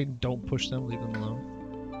 It's saying don't push them, leave them alone.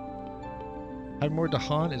 Having more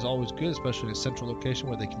Dahan is always good, especially in a central location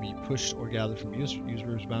where they can be pushed or gathered from use. Use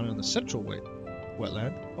rivers bounded on the central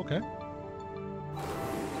wetland. Okay.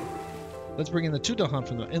 Let's bring in the 2 Dahan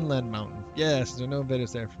from the inland mountain. Yes, there are no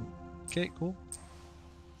invaders there. Okay, cool.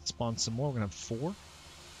 Spawn some more. We're gonna have 4.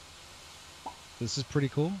 This is pretty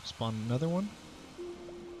cool. Spawn another one.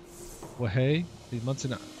 Well, hey, these months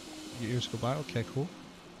and years go by. Okay, cool.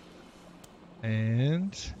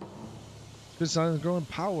 And good sign of growing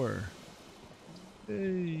power.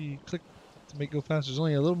 Hey, click to make it go faster. There's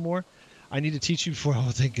only a little more. I need to teach you before.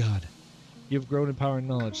 Oh, thank God. You have grown in power and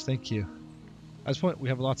knowledge. Thank you. At this point, we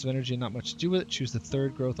have lots of energy and not much to do with it. Choose the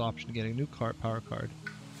third growth option to get a new power card.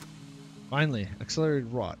 Finally,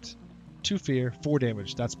 accelerated rot. 2 fear, 4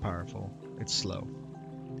 damage. That's powerful. It's slow.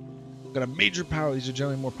 We've got a major power. These are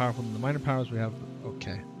generally more powerful than the minor powers we have.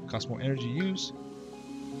 Okay. Cost more energy to use.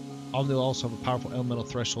 They'll also have a powerful elemental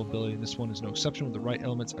threshold ability, and this one is no exception. With the right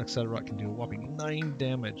elements, accelerated rot can do a whopping 9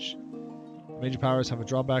 damage. Major powers have a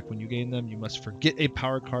drawback. When you gain them, you must forget a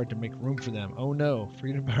power card to make room for them. Oh no,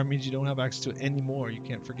 forgetting power means you don't have access to it anymore. You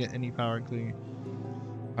can't forget any power, including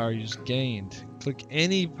power you just gained. Click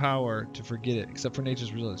any power to forget it, except for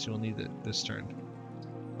nature's resilience. You'll need it this turn.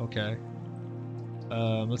 Okay.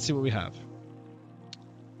 Let's see what we have.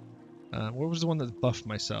 What was the one that buffed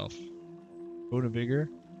myself? Bone and Vigor?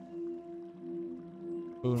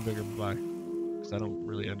 Bone and Vigor, bye. Because I don't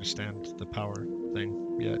really understand the power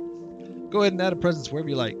thing yet. Go ahead and add a presence wherever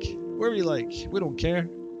you like. Wherever you like. We don't care.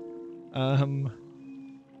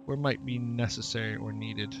 Where might be necessary or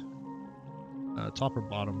needed. Top or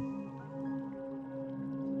bottom?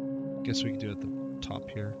 Guess we can do it at the top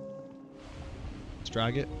here. Let's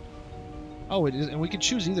drag it. Oh, it is, and we can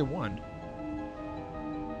choose either one.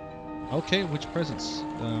 Okay, which presence?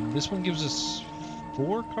 This one gives us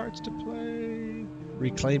 4 cards to play.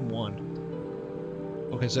 Reclaim 1.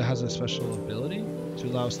 Okay, so it has a special ability to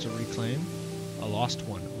allow us to reclaim a lost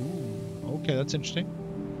one. Ooh, okay, that's interesting.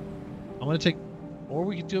 I'm gonna take, or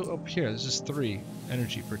we could do it up here. This is 3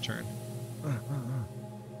 energy per turn.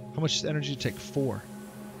 How much energy to take? 4.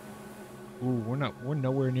 Ooh, we're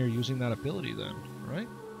nowhere near using that ability then, right?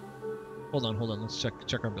 Hold on. Let's check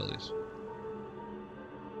our abilities.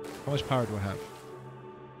 How much power do I have?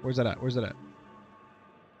 Where's that at?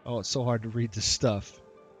 Oh, it's so hard to read this stuff.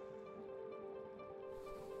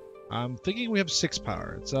 I'm thinking we have 6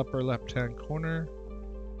 power. It's upper left-hand corner.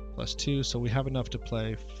 Plus 2, so we have enough to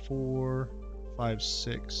play 4, 5,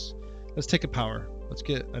 6. Let's take a power. Let's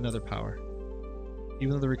get another power.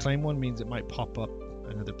 Even though the reclaim one means it might pop up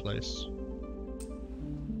another place.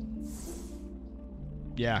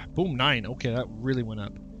 Yeah, boom, 9. Okay, that really went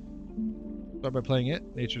up. Start by playing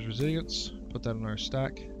it. Nature's Resilience. Put that in our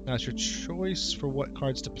stack. Now it's your choice for what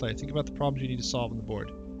cards to play. Think about the problems you need to solve on the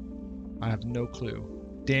board. I have no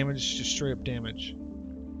clue. Damage, just straight up damage.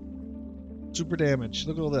 Super damage.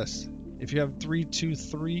 Look at all this. If you have 3, 2,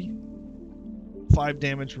 3, 5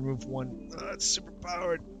 damage, remove 1. That's super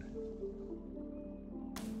powered.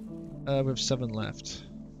 We have 7 left.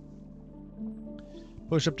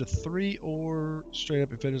 Push up to 3 or straight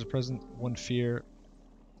up if it is a present, 1 fear,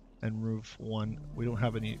 and remove 1. We don't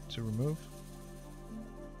have any to remove.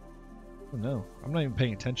 Oh no, I'm not even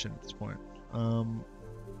paying attention at this point.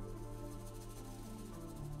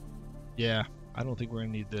 Yeah, I don't think we're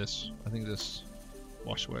gonna need this. I think this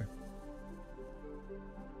wash away.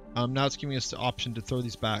 Now it's giving us the option to throw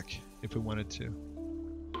these back if we wanted to.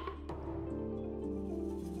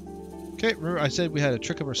 Okay, remember I said we had a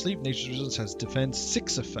trick up our sleeve. Nature's Resilience has Defend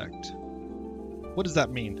 6 effect. What does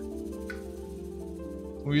that mean?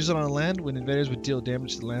 When we use it on land, when invaders would deal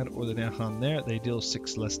damage to the land or the Dahan there, they deal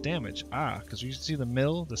 6 less damage. Ah, because you see the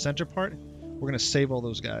middle, the center part, we're going to save all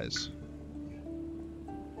those guys.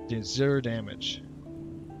 Did 0 damage.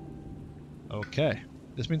 Okay.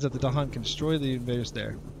 This means that the Dahan can destroy the invaders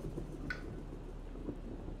there.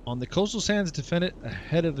 On the coastal sands, defend it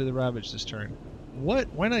ahead of the Ravage this turn.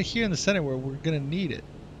 What? Why not here in the center where we're going to need it?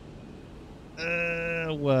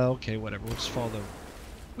 Well, okay, whatever. We'll just follow them.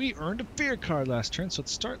 We earned a fear card last turn, so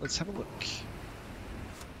let's have a look.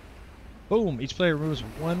 Boom! Each player removes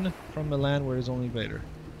 1 from the land where it is only invader.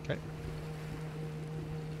 Okay.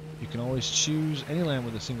 You can always choose any land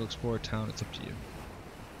with a single explorer town. It's up to you.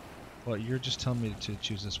 Well, you're just telling me to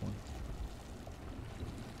choose this one.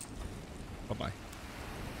 Bye-bye.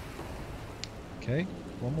 Okay,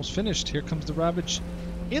 we're almost finished. Here comes the Ravage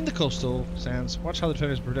in the coastal sands. Watch how the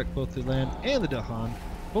defenders protect both the land and the Dahan.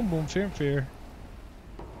 Boom, boom, fear and fear.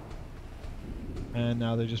 And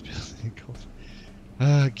now they're just building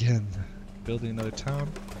again, building another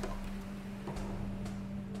town.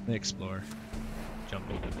 They explore.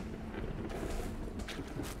 Jumping.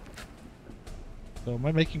 So am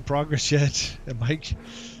I making progress yet? It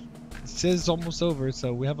says it's almost over,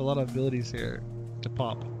 so we have a lot of abilities here to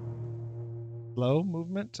pop. Slow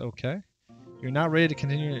movement, okay. You're not ready to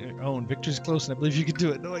continue your own. Victory's close and I believe you can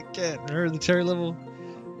do it. No, I can't. Remember the Terry level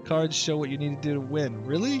cards show what you need to do to win.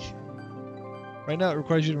 Really? Right now it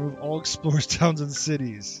requires you to remove all explorers, towns, and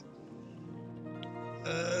cities.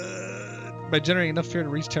 By generating enough fear to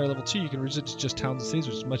reach terror level 2, you can reduce it to just towns and cities,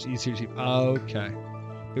 which is much easier to achieve. Okay.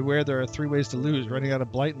 Beware, there are 3 ways to lose. Running out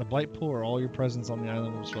of blight in the blight pool, or all your presence on the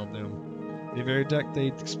island will spell doom. The very deck they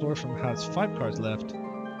explore from has 5 cards left.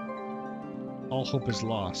 All hope is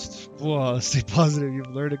lost. Whoa, stay positive.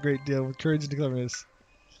 You've learned a great deal with courage and cleverness.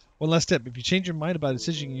 One last tip. If you change your mind about a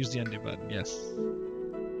decision, you can use the undo button. Yes.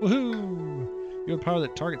 Woohoo! You have power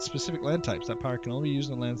that targets specific land types. That power can only be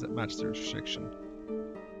used on lands that match the restriction.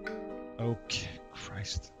 Okay.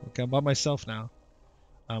 Christ. Okay, I'm by myself now.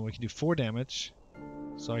 We can do 4 damage.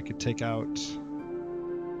 So I could take out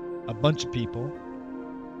a bunch of people.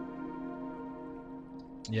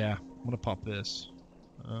 Yeah, I'm gonna pop this.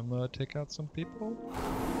 I'm gonna take out some people.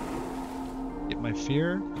 Get my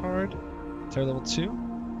fear card. Terror level 2.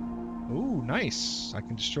 Ooh, nice. I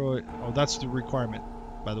can destroy... Oh, that's the requirement,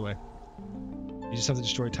 by the way. You just have to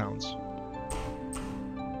destroy towns.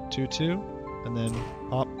 2-2, and then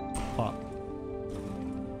pop, pop.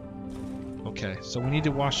 Okay, so we need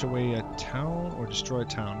to wash away a town or destroy a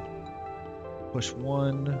town. Push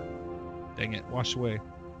 1. Dang it, wash away.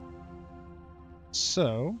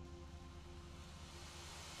 So...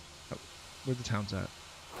 Oh, where the town's at?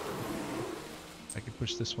 I can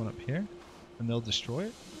push this one up here, and they'll destroy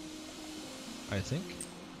it. I think.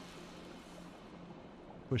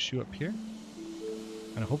 Push you up here.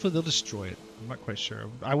 And hopefully they'll destroy it. I'm not quite sure.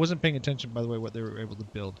 I wasn't paying attention, by the way, what they were able to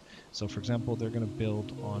build. So, for example, they're going to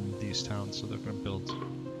build on these towns. So they're going to build...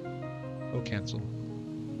 Oh, cancel.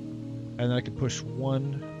 And then I can push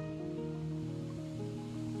 1.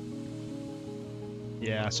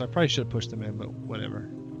 Yeah, so I probably should have pushed them in, but whatever.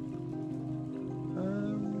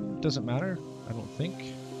 Doesn't matter, I don't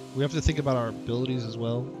think. We have to think about our abilities as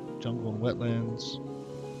well. Jungle and wetlands.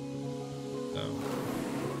 So...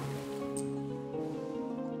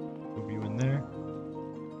 Move you in there.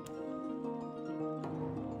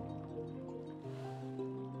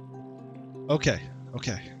 Okay,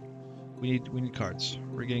 okay. We need cards.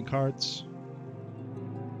 We're getting cards.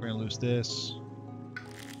 We're gonna lose this.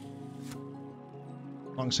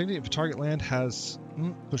 Long signature. If a target land has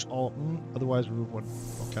push all otherwise remove 1.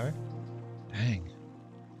 Okay. Dang.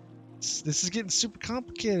 This is getting super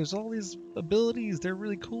complicated. There's all these abilities. They're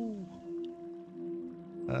really cool.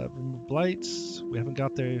 Remove blights. We haven't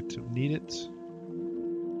got there to need it.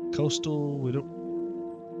 Coastal. We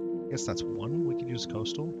don't. I guess that's 1. We can use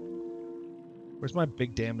coastal. Where's my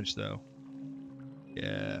big damage though?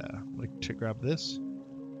 Yeah. I'm gonna grab this.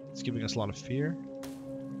 It's giving us a lot of fear.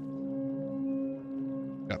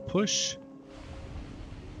 Got push.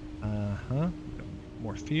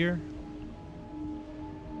 More fear.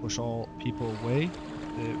 Push all people away.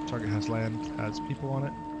 The target has land, has people on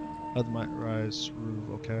it. Other might rise,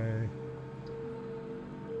 roof, okay.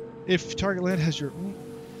 If target land has your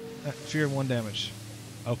fear and 1 damage.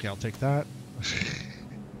 Okay, I'll take that.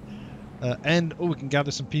 And we can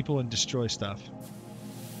gather some people and destroy stuff.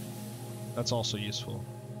 That's also useful.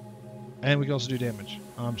 And we can also do damage.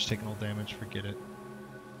 I'm just taking all damage, forget it.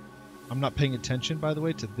 I'm not paying attention, by the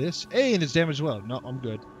way, to this. Hey, and it's damage as well. No, I'm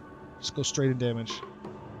good. Just go straight in damage.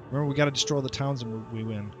 Remember, we got to destroy the towns and we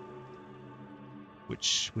win.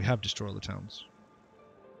 Which, we have destroyed the towns.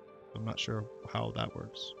 I'm not sure how that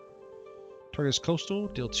works. Target is coastal,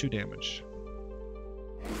 deal 2 damage.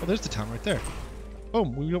 Oh, there's the town right there.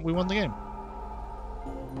 Boom, we won the game.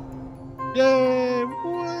 Yay!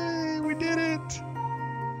 Way, we did it!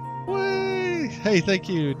 Way! Hey, thank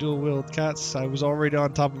you, dual-wheeled cats. I was already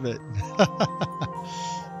on top of it.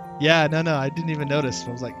 Yeah, no, I didn't even notice.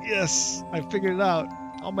 I was like, yes, I figured it out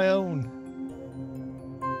on my own.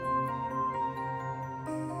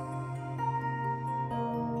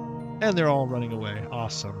 And they're all running away.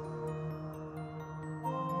 Awesome.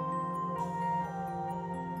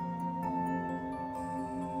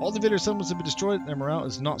 All the Invaders' settlements have been destroyed, and their morale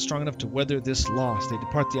is not strong enough to weather this loss. They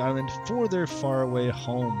depart the island for their faraway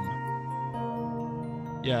home.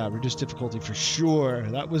 Yeah, reduced difficulty for sure.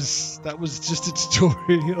 That was just a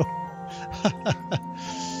tutorial.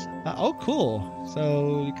 Oh, cool.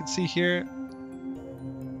 So you can see here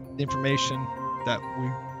the information that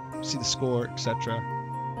we see the score, etc.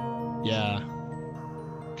 Yeah.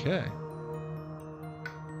 Okay.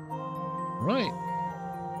 Right.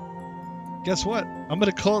 Guess what? I'm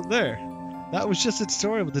gonna call it there. That was just a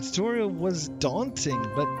tutorial, but the tutorial was daunting,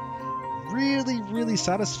 but really, really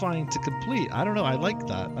satisfying to complete. I don't know, I like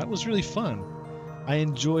that. That was really fun. I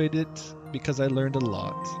enjoyed it because I learned a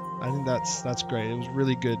lot. I think that's great. It was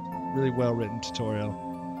really good, really well written tutorial.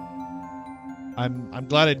 I'm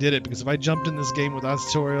glad I did it, because if I jumped in this game without a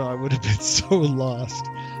tutorial, I would have been so lost.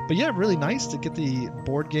 But yeah, really nice to get the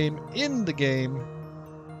board game in the game,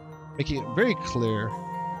 making it very clear.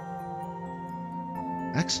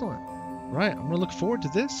 Excellent. Right, I'm gonna look forward to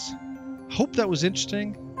this. Hope that was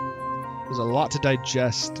interesting. There's a lot to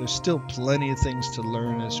digest. There's still plenty of things to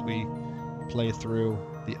learn as we play through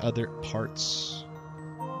the other parts,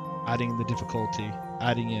 adding the difficulty,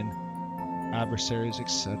 adding in adversaries,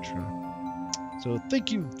 etc. So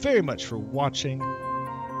thank you very much for watching.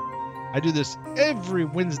 I do this every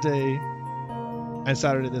Wednesday and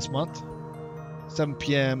Saturday this month, 7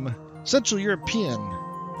 p.m. Central European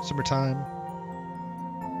summertime.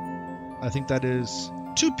 I think that is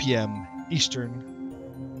 2 p.m. Eastern.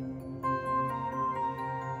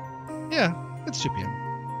 Yeah, it's 2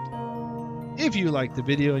 p.m. If you like the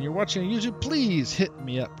video and you're watching on YouTube, please hit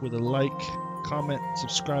me up with a like, comment,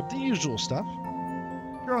 subscribe, the usual stuff.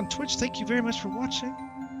 If you're on Twitch, thank you very much for watching.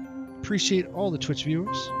 Appreciate all the Twitch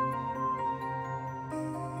viewers.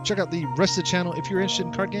 Check out the rest of the channel if you're interested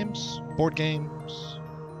in card games, board games,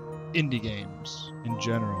 indie games in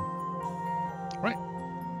general. All right.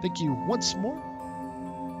 Thank you once more,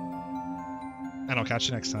 and I'll catch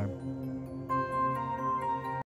you next time.